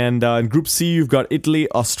 And in Group C, you've got Italy,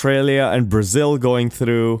 Australia, and Brazil going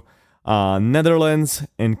through. Netherlands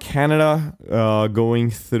and Canada going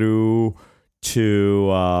through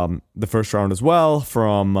to the first round as well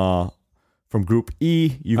from Group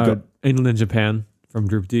E. You've got England and Japan from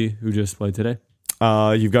Group D, who just played today.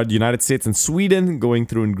 you've got the United States and Sweden going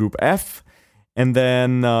through in Group F. And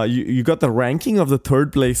then you got the ranking of the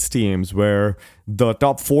third place teams, where the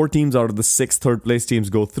top 4 teams out of the 6 third place teams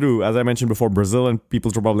go through. As I mentioned before, Brazil and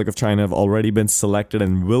People's Republic of China have already been selected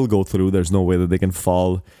and will go through. There's no way that they can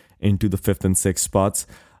fall into the 5th and 6th spots.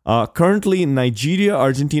 Currently, Nigeria,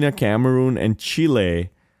 Argentina, Cameroon, and Chile,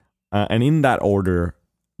 and in that order,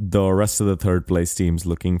 the rest of the third place teams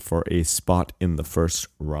looking for a spot in the first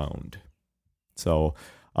round. So,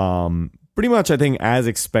 pretty much, I think, as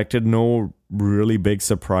expected, no really big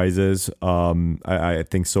surprises. I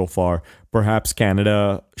think so far, perhaps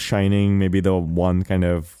Canada shining, maybe the one kind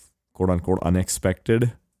of quote unquote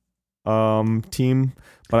unexpected team.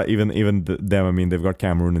 But even them, I mean, they've got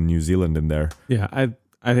Cameroon and New Zealand in there. Yeah,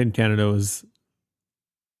 I think Canada was.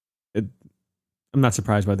 I'm not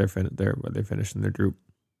surprised by where they finished in their group.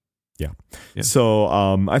 Yeah. Yeah. So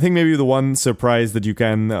I think maybe the one surprise that you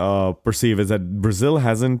can perceive is that Brazil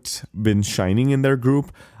hasn't been shining in their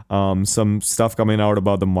group. Some stuff coming out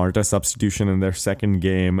about the Marta substitution in their second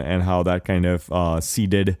game and how that kind of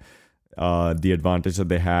ceded the advantage that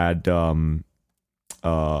they had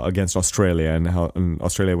against Australia, and how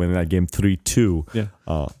Australia winning that game 3-2.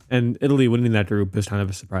 Yeah. And Italy winning that group is kind of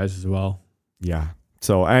a surprise as well. Yeah.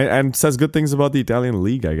 So and says good things about the Italian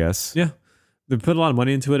league, I guess. Yeah. They put a lot of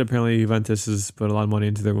money into it. Apparently, Juventus has put a lot of money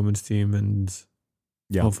into their women's team, and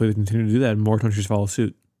hopefully they continue to do that, and more countries follow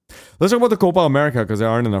suit. Let's talk about the Copa America, because there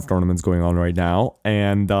aren't enough tournaments going on right now.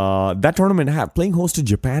 And that tournament playing host to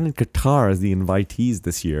Japan and Qatar as the invitees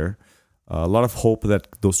this year. A lot of hope that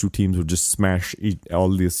those two teams would just smash all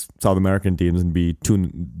these South American teams and be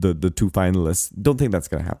the two finalists. Don't think that's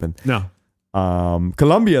going to happen. No.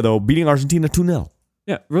 Colombia, though, beating Argentina 2-0.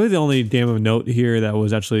 Yeah, really the only game of note here that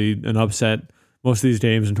was actually an upset. Most of these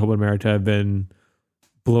games in Copa America have been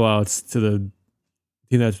blowouts to the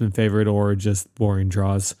team that's been favored or just boring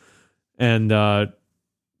draws. And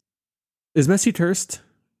is Messi cursed?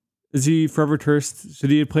 Is he forever cursed? Should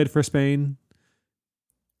he have played for Spain?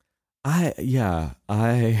 I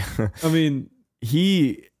mean,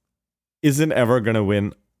 he isn't ever going to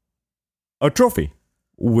win a trophy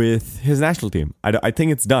with his national team. I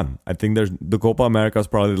think it's done. I think the Copa America is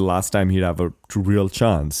probably the last time he'd have a real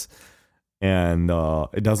chance. And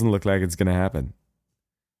it doesn't look like it's going to happen.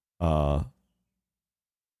 Although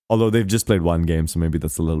they've just played one game, so maybe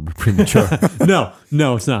that's a little bit premature. No,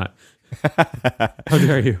 it's not. How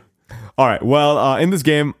dare you? All right. Well, in this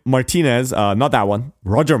game, Martinez, not that one,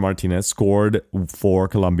 Roger Martinez scored for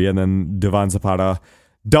Colombia, and then Devan Zapata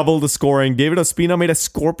doubled the scoring. David Ospina made a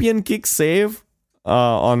scorpion kick save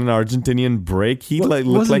on an Argentinian break. He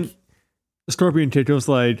looked like a scorpion kick. It was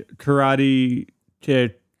like karate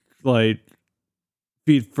kick, like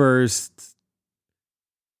feet first.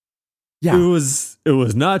 Yeah. It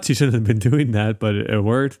was nuts. He shouldn't have been doing that, but it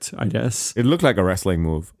worked, I guess. It looked like a wrestling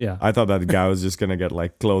move. Yeah. I thought that guy was just going to get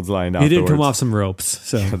like clotheslined He afterwards. did come off some ropes.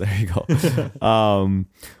 So There you go.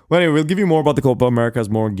 Well, anyway, we'll give you more about the Copa America as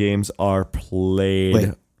more games are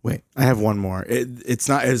played. Wait. I have one more. It's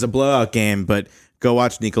a blowout game, but go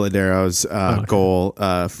watch Nico Ladero's goal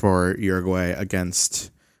for Uruguay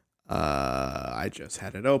against. I just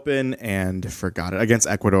had it open and forgot it against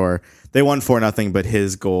Ecuador. They won 4-0, but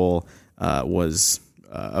his goal was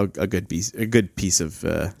a good piece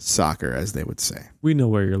of soccer, as they would say. we know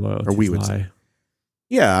where your loyalties Or we would lie. say.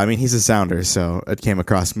 Yeah, I mean he's a Sounder, so it came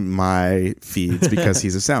across my feeds because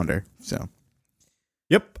he's a Sounder. So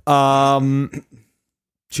Yep.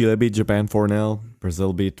 Chile beat Japan 4-0.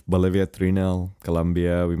 Brazil beat Bolivia 3-0.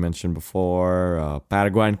 Colombia, we mentioned before.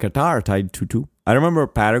 Paraguay and Qatar tied 2-2. I remember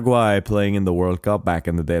Paraguay playing in the World Cup back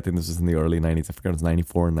in the day. I think this was in the early 90s. I forget it was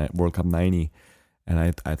 94 and World Cup 90. And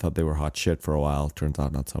I thought they were hot shit for a while. Turns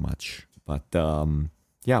out not so much. But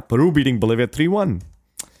yeah, Peru beating Bolivia 3-1.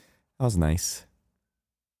 That was nice.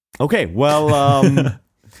 Okay, well,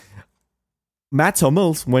 Mats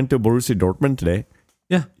Hummels went to Borussia Dortmund today.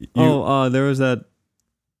 Yeah. There was that.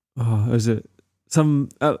 Was it some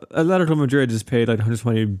Atletico Madrid just paid like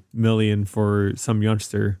 120 million for some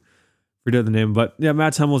youngster? Forget the name, but yeah,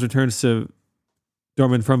 Mats Hummels returns to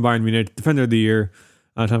Dortmund from Bayern Munich, defender of the year.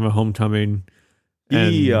 Talking about homecoming.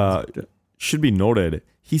 He should be noted.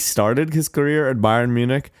 He started his career at Bayern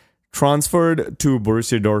Munich, transferred to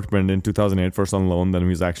Borussia Dortmund in 2008 first on loan. Then he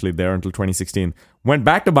was actually there until 2016. Went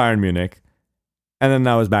back to Bayern Munich, and then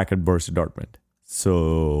now is back at Borussia Dortmund.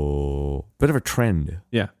 So, bit of a trend.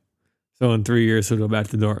 Yeah. So in 3 years, he'll go back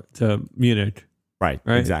to Munich. Right,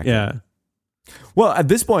 Right. exactly. Yeah. Well, at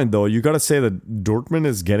this point, though, you got to say that Dortmund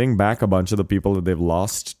is getting back a bunch of the people that they've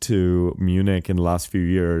lost to Munich in the last few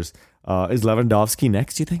years. Is Lewandowski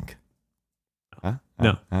next, you think? No.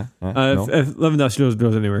 No? If Lewandowski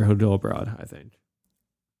goes anywhere, he'll go abroad, I think.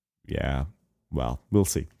 Yeah. Well, we'll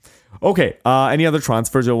see. Okay. Any other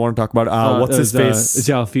transfers you want to talk about? What's his face?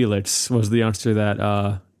 João Felix was the youngster that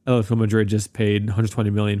Atletico Madrid just paid 120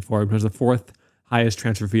 million for. It was the fourth highest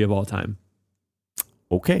transfer fee of all time.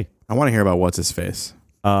 Okay. I want to hear about what's his face.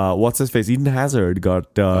 What's his face? Eden Hazard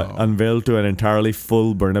got unveiled to an entirely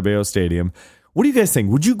full Bernabeu stadium. What do you guys think?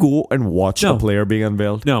 Would you go and watch a player being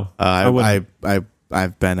unveiled? No, I wouldn't.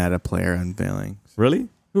 I've been at a player unveiling. Really?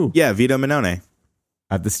 Who? Yeah, Vito Minone.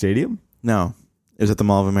 At the stadium? No, it was at the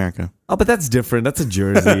Mall of America. Oh, but that's different. That's a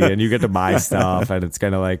jersey, and you get to buy stuff, and it's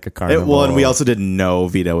kind of like a carnival. Well, and we also didn't know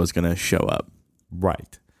Vito was going to show up.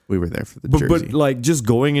 Right. We were there for the But jersey. like just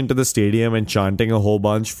going into the stadium and chanting a whole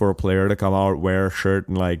bunch for a player to come out, wear a shirt,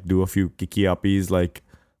 and like do a few kiki uppies, like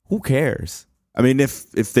who cares? I mean,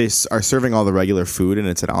 if they are serving all the regular food and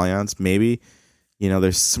it's at Allianz, maybe,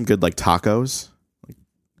 there's some good like tacos. Like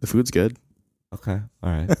the food's good. Okay, all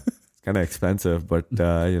right. It's kind of expensive, but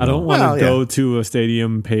I don't want to go to a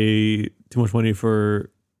stadium, pay too much money for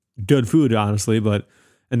good food, honestly,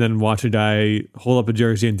 and then watch a guy hold up a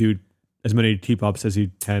jersey and do as many teep-ups as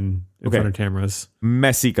he can in front of cameras.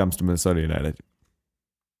 Messi comes to Minnesota United.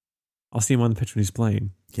 I'll see him on the pitch when he's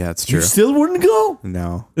playing. Yeah, that's true. You still wouldn't go?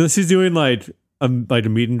 No. Unless he's doing like a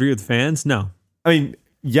meet and greet with fans, no. I mean,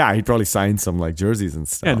 yeah, he'd probably sign some like jerseys and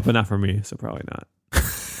stuff. Yeah, but not for me, so probably not.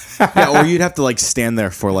 Yeah, or you'd have to like stand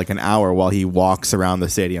there for like an hour while he walks around the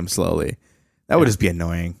stadium slowly. That would just be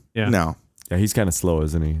annoying. Yeah. No. Yeah, he's kind of slow,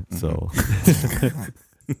 isn't he? So,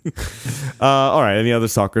 all right. Any other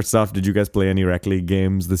soccer stuff? Did you guys play any rec league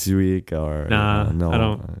games this week? Or Nah, no, I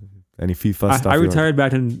don't. Any FIFA stuff? I retired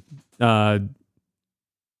back in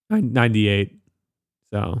 98,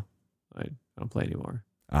 so I don't play anymore.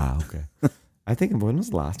 Okay. I think when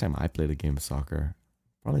was the last time I played a game of soccer?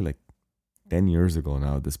 Probably like 10 years ago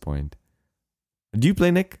now. At this point, do you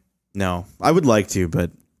play, Nick? No. I would like to,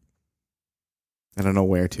 but I don't know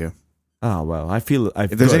where to. Well, I feel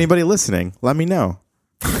If there's anybody listening, let me know.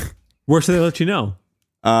 Where should they let you know?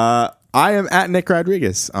 I am at Nick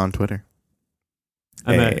Rodriguez on Twitter.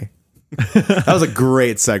 That was a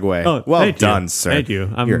great segue. Oh, well thank done, you. sir. Thank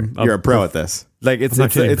you. You're a pro at this. Like it's I'm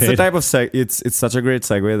not getting the paid. type of it's such a great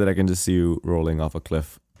segue that I can just see you rolling off a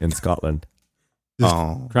cliff in Scotland.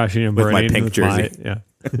 Oh, Crashing and With my burning pink jersey. Yeah.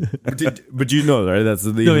 But you know, right? That's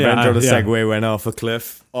the No, yeah, inventor of the yeah. Segway went off a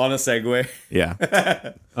cliff on a Segway. yeah.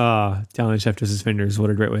 Talent chef just his fingers.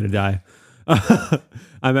 What a great way to die.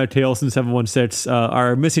 I'm at Tailson716.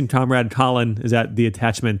 Our missing comrade Colin is at The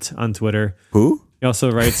Attachment on Twitter. Who? He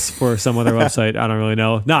also writes for some other website. I don't really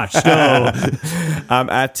know. Notch, no.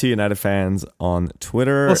 I'm at 2 United Fans on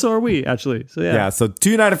Twitter. Well, so are we, actually. So, yeah. Yeah, so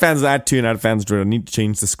 2 United Fans at 2 United Fans Twitter. I need to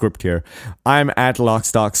change the script here. I'm at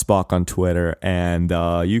LockstockSpock on Twitter. And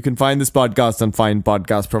you can find this podcast on fine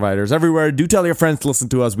podcast providers everywhere. Do tell your friends to listen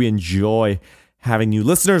to us. We enjoy having new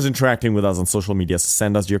listeners interacting with us on social media. So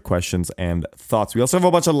send us your questions and thoughts. We also have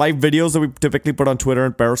a bunch of live videos that we typically put on Twitter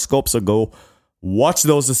and Periscope. So go watch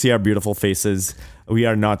those to see our beautiful faces. We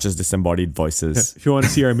are not just disembodied voices. If you want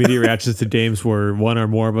to see our immediate reactions to games where one or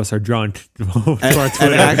more of us are drawn to our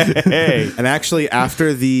Twitter. And actually,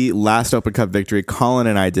 after the last Open Cup victory, Colin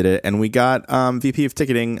and I did it, and we got VP of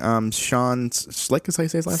ticketing, Sean Slick, is how you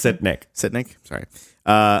say his last name? Sitnick. Sorry.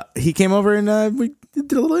 He came over and we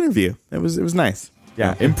did a little interview. It was nice.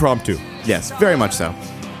 Yeah, impromptu. Yes, very much so.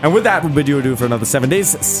 And with that, we'll bid you adieu for another 7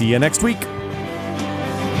 days. See you next week.